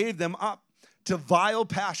gave them up to vile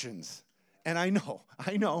passions. And I know.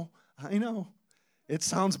 It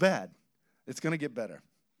sounds bad. It's going to get better.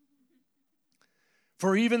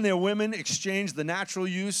 For even their women exchanged the natural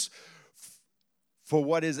use for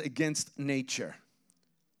what is against nature.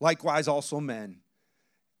 Likewise also men.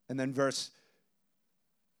 And then we'll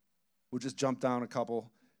just jump down a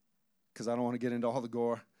couple, because I don't want to get into all the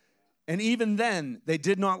gore. And even then, they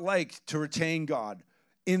did not like to retain God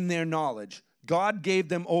in their knowledge. God gave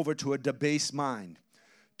them over to a debased mind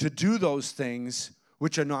to do those things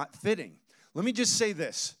which are not fitting. Let me just say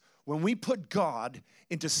this. When we put God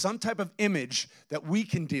into some type of image that we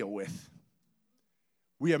can deal with,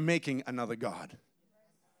 we are making another God.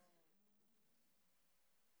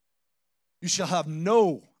 You shall have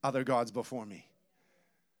no other gods before me.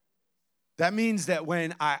 That means that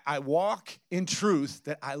when I walk in truth,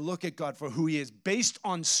 that I look at God for who he is, based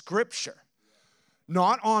on Scripture,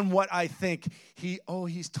 not on what I think.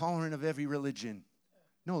 He's tolerant of every religion.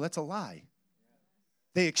 No, that's a lie.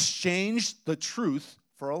 They exchanged the truth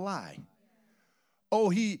for a lie. Oh,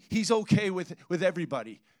 he's okay with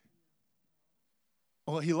everybody.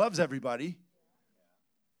 Oh, he loves everybody.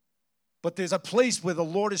 But there's a place where the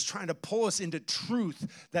Lord is trying to pull us into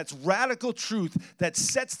truth, that's radical truth, that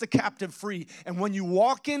sets the captive free. And when you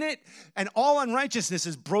walk in it, and all unrighteousness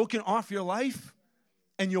is broken off your life,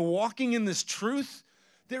 and you're walking in this truth,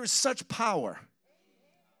 there is such power.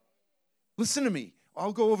 Listen to me.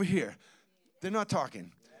 I'll go over here. They're not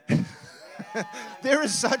talking. There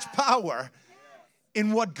is such power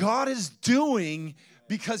in what God is doing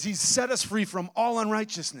because he's set us free from all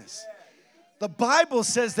unrighteousness. The Bible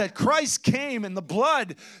says that Christ came and the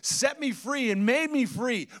blood set me free and made me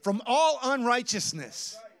free from all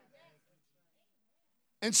unrighteousness.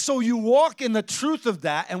 And so you walk in the truth of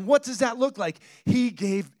that. And what does that look like? He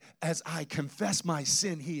gave, as I confess my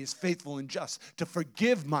sin, he is faithful and just to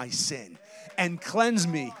forgive my sin and cleanse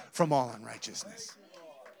me from all unrighteousness.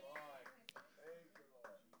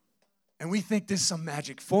 And we think this is some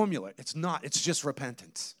magic formula. It's not. It's just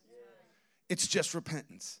repentance. It's just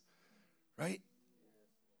repentance. Right?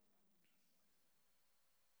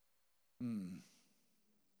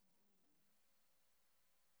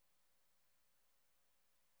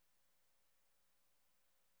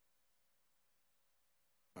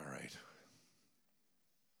 All right.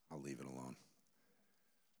 I'll leave it alone.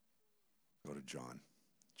 Go to John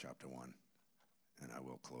chapter 1, and I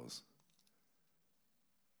will close.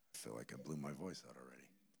 I feel like I blew my voice out already.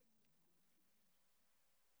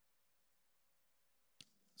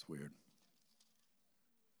 It's weird.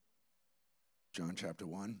 John chapter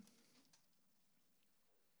 1.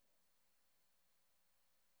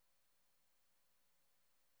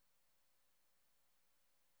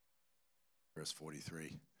 Verse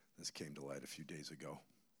 43. This came to light a few days ago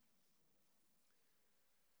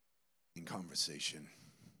in conversation.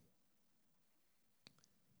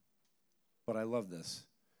 But I love this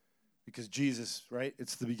because Jesus, right?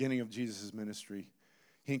 It's the beginning of Jesus' ministry.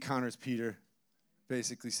 He encounters Peter,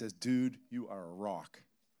 basically says, dude, you are a rock.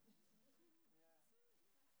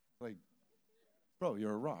 Like, bro,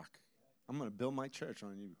 you're a rock. I'm going to build my church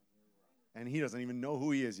on you. And he doesn't even know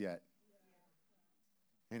who he is yet.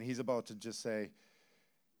 And he's about to just say,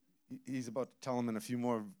 he's about to tell him in a few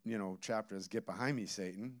more, chapters, get behind me,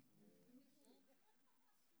 Satan.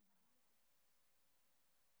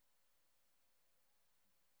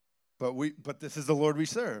 But this is the Lord we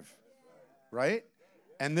serve, right?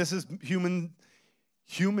 And this is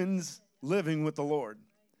humans living with the Lord.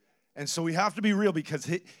 And so we have to be real because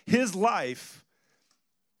his life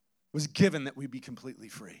was given that we be completely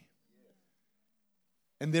free.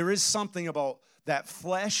 And there is something about that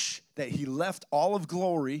flesh that he left all of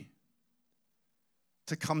glory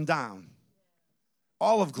to come down.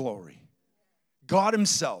 All of glory. God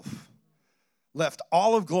himself left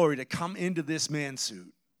all of glory to come into this man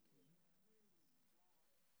suit.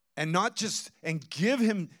 And not just, and give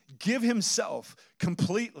himself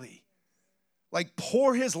completely. Like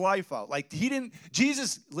pour his life out. Like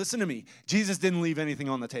Jesus, listen to me, Jesus didn't leave anything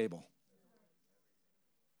on the table.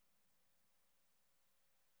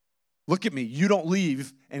 Look at me, you don't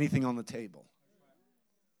leave anything on the table.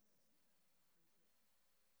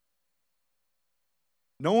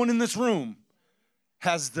 No one in this room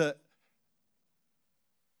has the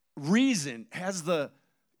reason, has the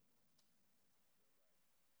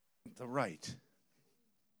right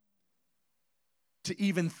to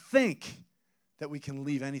even think that we can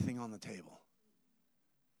leave anything on the table.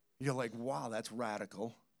 You're like, wow, that's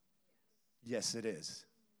radical. Yes, it is.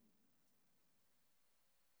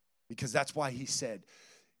 Because that's why he said,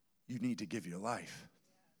 you need to give your life.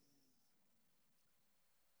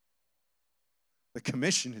 The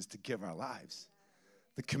commission is to give our lives.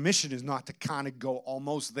 The commission is not to kind of go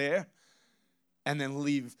almost there and then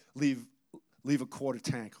leave a quarter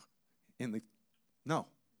tank in the, no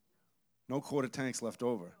quarter tanks left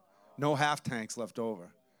over. No half tanks left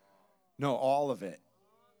over. No, all of it.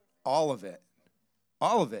 All of it.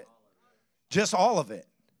 All of it. Just all of it.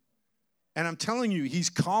 And I'm telling you, he's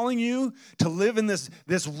calling you to live in this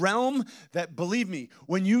realm that, believe me,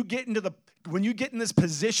 when you get in this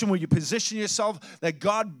position where you position yourself that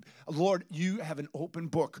God, Lord, you have an open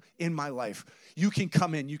book in my life. You can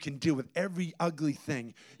come in. You can deal with every ugly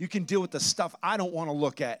thing. You can deal with the stuff I don't want to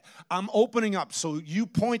look at. I'm opening up so you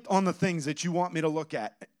point on the things that you want me to look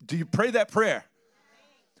at. Do you pray that prayer?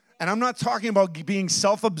 And I'm not talking about being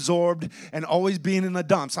self-absorbed and always being in the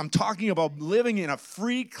dumps. I'm talking about living in a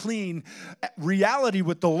free, clean reality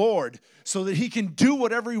with the Lord so that he can do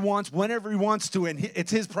whatever he wants, whenever he wants to, and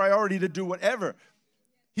it's his priority to do whatever.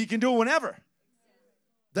 He can do it whenever.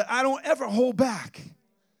 That I don't ever hold back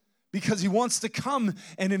because he wants to come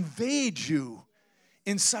and invade you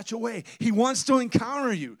in such a way. He wants to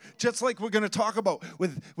encounter you, just like we're going to talk about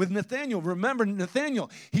with Nathaniel. Remember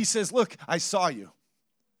Nathaniel, he says, look, I saw you.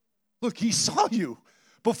 Look, he saw you.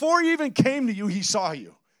 Before he even came to you, he saw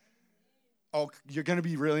you. Oh, you're going to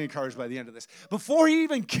be really encouraged by the end of this. Before he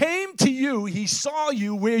even came to you, he saw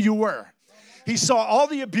you where you were. He saw all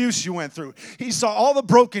the abuse you went through. He saw all the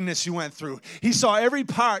brokenness you went through. He saw every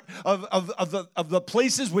part of the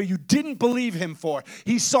places where you didn't believe him for.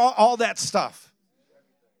 He saw all that stuff.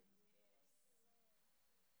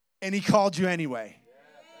 And he called you anyway.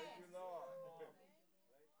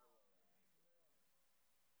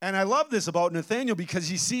 And I love this about Nathaniel because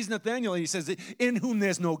he sees Nathaniel and he says, in whom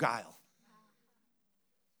there's no guile.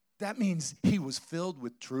 That means he was filled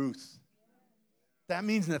with truth. That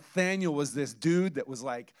means Nathaniel was this dude that was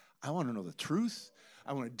like, I want to know the truth.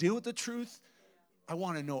 I want to deal with the truth. I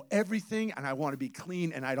want to know everything, and I want to be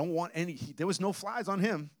clean, and I don't want any. There was no flies on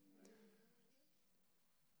him.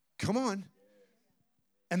 Come on.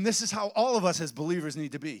 And this is how all of us as believers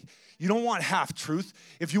need to be. You don't want half truth.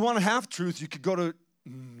 If you want a half truth, you could go to,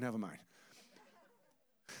 never mind.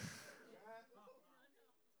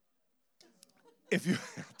 If you,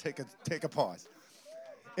 take a pause.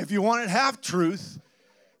 If you wanted half truth,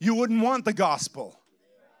 you wouldn't want the gospel.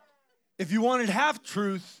 If you wanted half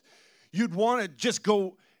truth, you'd want to just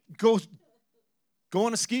go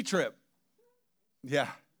on a ski trip. Yeah.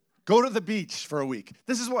 Go to the beach for a week.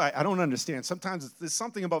 This is why I don't understand. Sometimes there's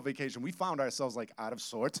something about vacation. We found ourselves like out of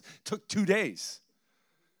sorts. It took 2 days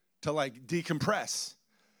to like decompress.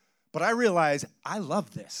 But I realized I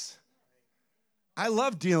love this. I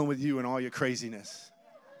love dealing with you and all your craziness.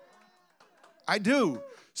 I do.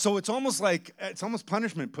 So it's almost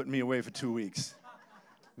punishment putting me away for 2 weeks.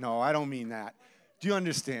 No, I don't mean that. Do you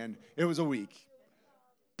understand? It was a week.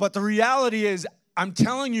 But the reality is, I'm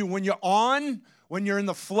telling you, when you're in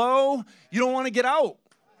the flow, you don't want to get out.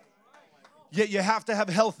 Yet you have to have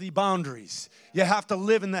healthy boundaries. You have to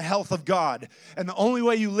live in the health of God. And the only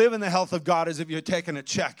way you live in the health of God is if you're taking a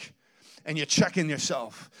check. And you're checking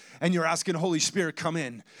yourself. And you're asking Holy Spirit, come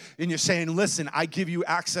in. And you're saying, listen, I give you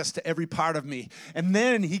access to every part of me. And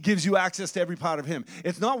then he gives you access to every part of him.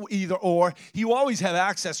 It's not either or. You always have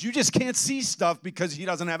access. You just can't see stuff because he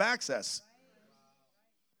doesn't have access.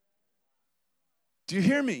 Do you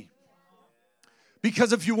hear me?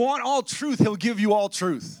 Because if you want all truth, he'll give you all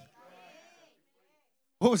truth.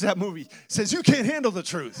 What was that movie? It says, you can't handle the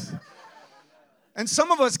truth. And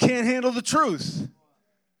some of us can't handle the truth.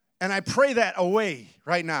 And I pray that away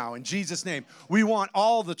right now in Jesus' name. We want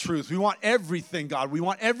all the truth. We want everything, God. We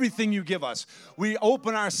want everything you give us. We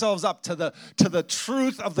open ourselves up to the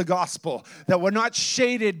truth of the gospel, that we're not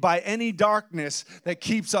shaded by any darkness that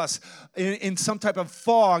keeps us in some type of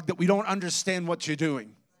fog that we don't understand what you're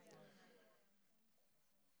doing.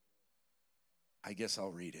 I guess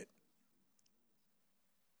I'll read it.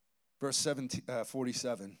 Verse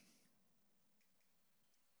 47.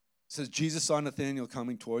 It says, Jesus saw Nathanael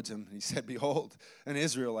coming towards him, and he said, behold, an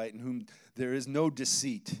Israelite in whom there is no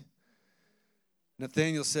deceit.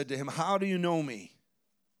 Nathanael said to him, how do you know me?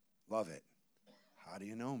 Love it. How do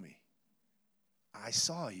you know me? I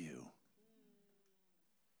saw you.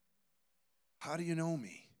 How do you know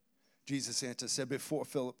me? Jesus answered, said, before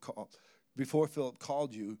Philip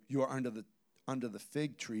called you, you are under the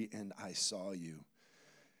fig tree, and I saw you.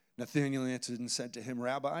 Nathanael answered and said to him,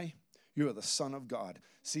 Rabbi, you are the Son of God.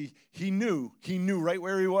 See, he knew right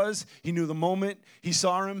where he was. He knew the moment he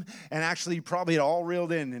saw him, and actually he probably had all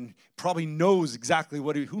reeled in and probably knows exactly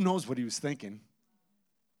who knows what he was thinking.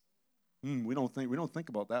 We don't think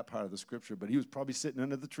about that part of the scripture, but he was probably sitting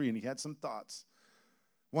under the tree and he had some thoughts.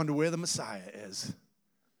 Wonder where the Messiah is.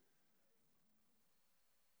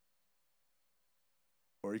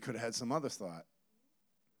 Or he could have had some other thought.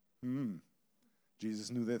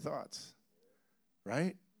 Jesus knew their thoughts,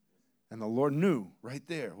 right? And the Lord knew right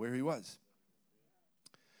there where he was.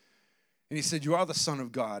 And he said, you are the Son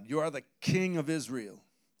of God. You are the King of Israel.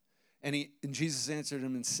 And Jesus answered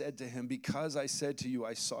him and said to him, because I said to you,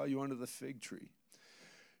 I saw you under the fig tree.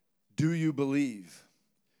 Do you believe?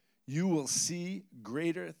 You will see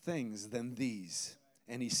greater things than these.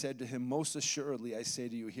 And he said to him, most assuredly, I say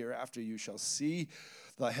to you, hereafter you shall see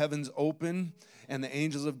the heavens open and the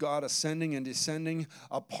angels of God ascending and descending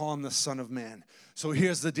upon the Son of Man. So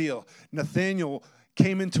here's the deal. Nathanael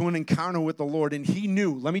came into an encounter with the Lord, and he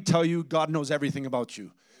knew, let me tell you, God knows everything about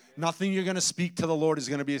you. Nothing you're going to speak to the Lord is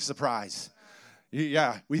going to be a surprise.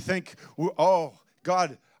 Yeah, we think, oh,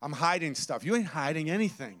 God, I'm hiding stuff. You ain't hiding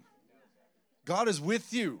anything. God is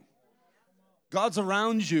with you. God's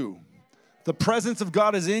around you. The presence of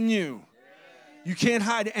God is in you. You can't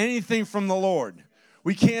hide anything from the Lord.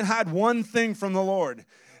 We can't hide one thing from the Lord.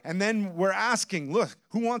 And then we're asking, look,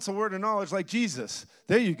 who wants a word of knowledge like Jesus?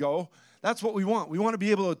 There you go. That's what we want. We want to be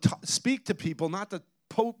able to speak to people, not to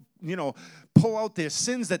pull out their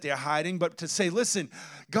sins that they're hiding, but to say, listen,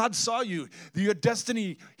 God saw you. Your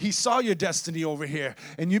destiny, he saw your destiny over here.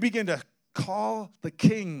 And you begin to call the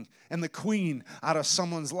king and the queen out of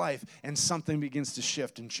someone's life, and something begins to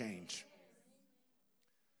shift and change.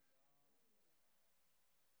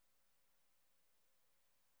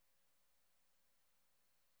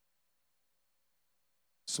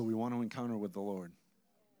 So we want to encounter with the Lord.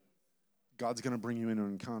 God's going to bring you into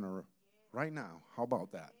an encounter right now. How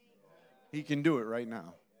about that? He can do it right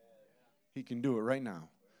now. He can do it right now.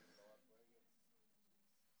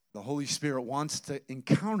 The Holy Spirit wants to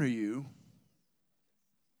encounter you,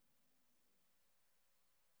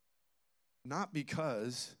 not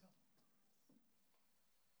because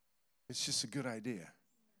it's just a good idea.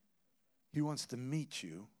 He wants to meet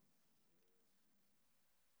you,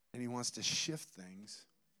 and he wants to shift things.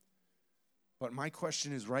 But my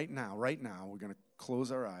question is right now, we're going to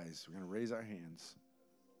close our eyes. We're going to raise our hands.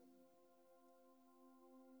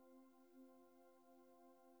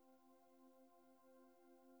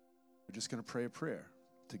 We're just going to pray a prayer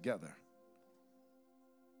together.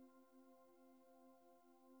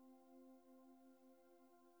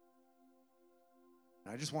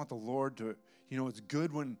 And I just want the Lord to, it's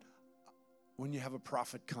good when you have a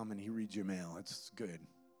prophet come and he reads your mail. It's good.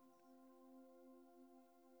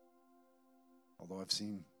 Although I've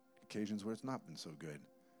seen occasions where it's not been so good.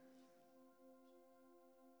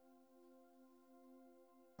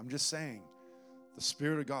 I'm just saying, the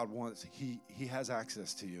Spirit of God wants, He has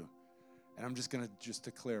access to you. And I'm just going to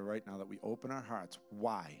declare right now that we open our hearts.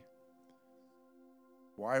 Why?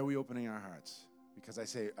 Why are we opening our hearts? Because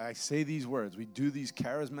I say these words. We do these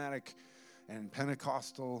charismatic and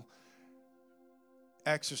Pentecostal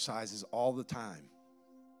exercises all the time.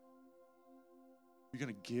 You're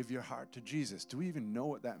going to give your heart to Jesus. Do we even know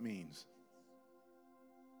what that means?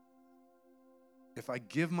 If I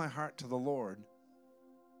give my heart to the Lord,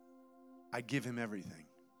 I give him everything.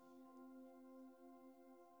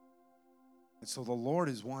 And so the Lord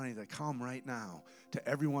is wanting to come right now to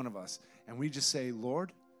every one of us. And we just say,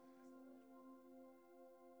 Lord,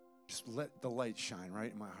 just let the light shine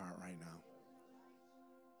right in my heart right now.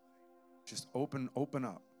 Just open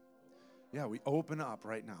up. Yeah, we open up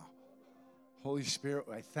right now. Holy Spirit,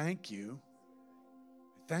 I thank you.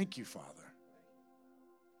 Thank you, Father.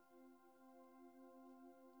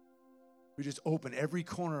 We just open every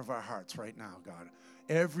corner of our hearts right now, God.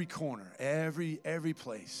 Every corner, every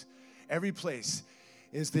place. Every place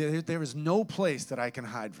is there is no place that I can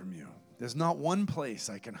hide from you. There's not one place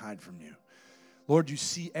I can hide from you. Lord, you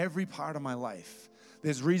see every part of my life.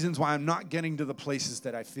 There's reasons why I'm not getting to the places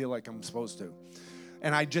that I feel like I'm supposed to.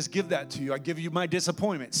 And I just give that to you. I give you my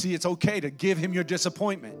disappointment. See, it's okay to give him your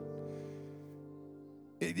disappointment.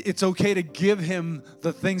 It's okay to give him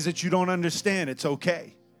the things that you don't understand. It's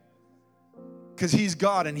okay. Because he's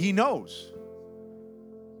God and he knows.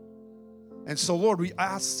 And so, Lord, we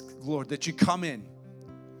ask, Lord, that you come in,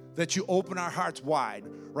 that you open our hearts wide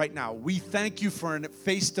right now. We thank you for a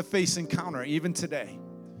face-to-face encounter even today.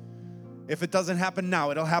 If it doesn't happen now,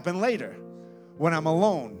 it'll happen later when I'm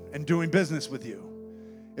alone and doing business with you.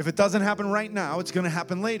 If it doesn't happen right now, it's going to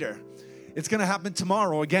happen later. It's going to happen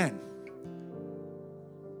tomorrow again.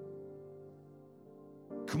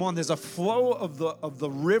 Come on, there's a flow of the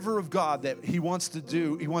river of God that he wants to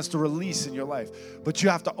do, he wants to release in your life. But you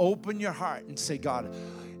have to open your heart and say, God,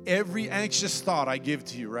 every anxious thought I give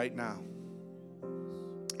to you right now.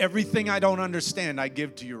 Everything I don't understand, I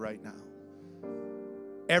give to you right now.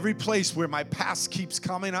 Every place where my past keeps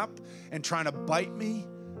coming up and trying to bite me,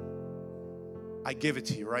 I give it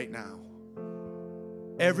to you right now.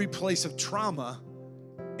 Every place of trauma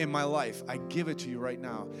in my life, I give it to you right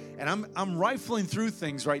now. And I'm rifling through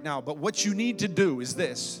things right now, but what you need to do is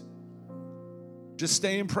this. Just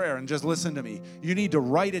stay in prayer and just listen to me. You need to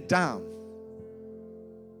write it down.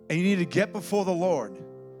 And you need to get before the Lord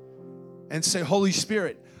and say, Holy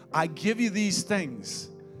Spirit, I give you these things.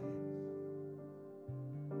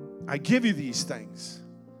 I give you these things.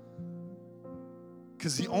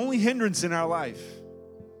 Because the only hindrance in our life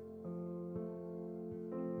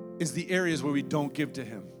is the areas where we don't give to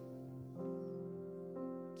him.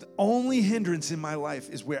 The only hindrance in my life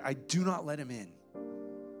is where I do not let him in.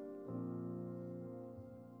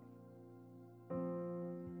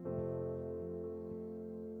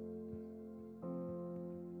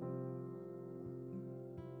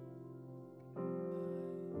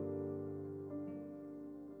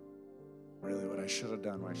 Really, what I should have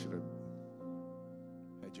done, I should have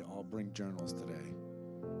had you all bring journals today.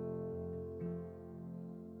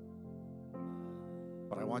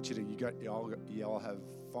 But I want you to, you all have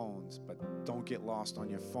phones, but don't get lost on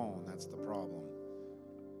your phone. That's the problem.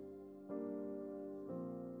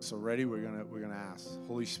 So ready? We're gonna ask.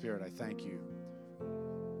 Holy Spirit, I thank you.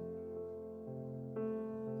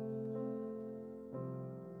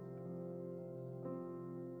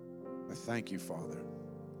 I thank you, Father.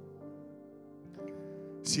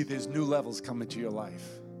 See, there's new levels coming to your life.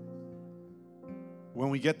 When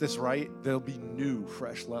we get this right, there'll be new,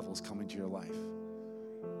 fresh levels coming to your life.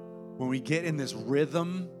 When we get in this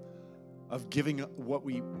rhythm of giving what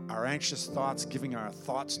our anxious thoughts, giving our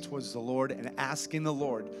thoughts towards the Lord and asking the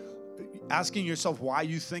Lord, asking yourself why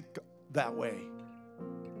you think that way.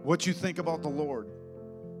 what you think about the Lord,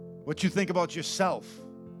 what you think about yourself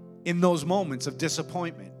in those moments of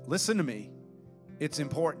disappointment. Listen to me. It's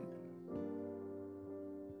important.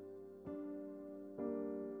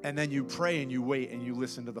 And then you pray and you wait and you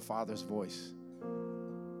listen to the Father's voice.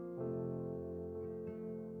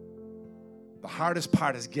 The hardest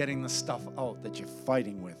part is getting the stuff out that you're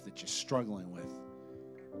fighting with, that you're struggling with.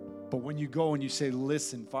 But when you go and you say,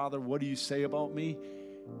 listen, Father, what do you say about me?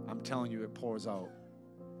 I'm telling you, it pours out.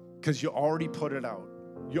 Because you already put it out.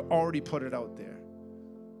 You already put it out there.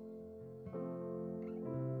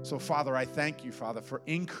 So, Father, I thank you, Father, for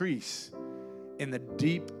increase in the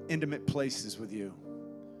deep, intimate places with you.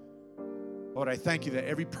 Lord, I thank you that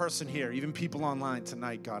every person here, even people online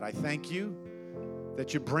tonight, God, I thank you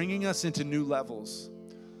that you're bringing us into new levels,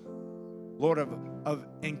 Lord, of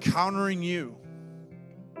encountering you,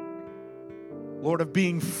 Lord, of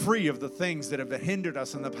being free of the things that have hindered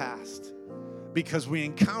us in the past, because we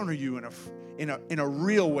encounter you in a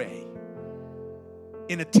real way,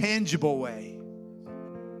 in a tangible way.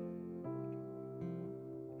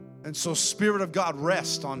 And so, Spirit of God,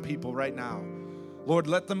 rest on people right now. Lord,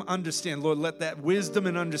 let them understand. Lord, let that wisdom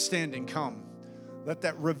and understanding come. Let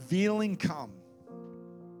that revealing come.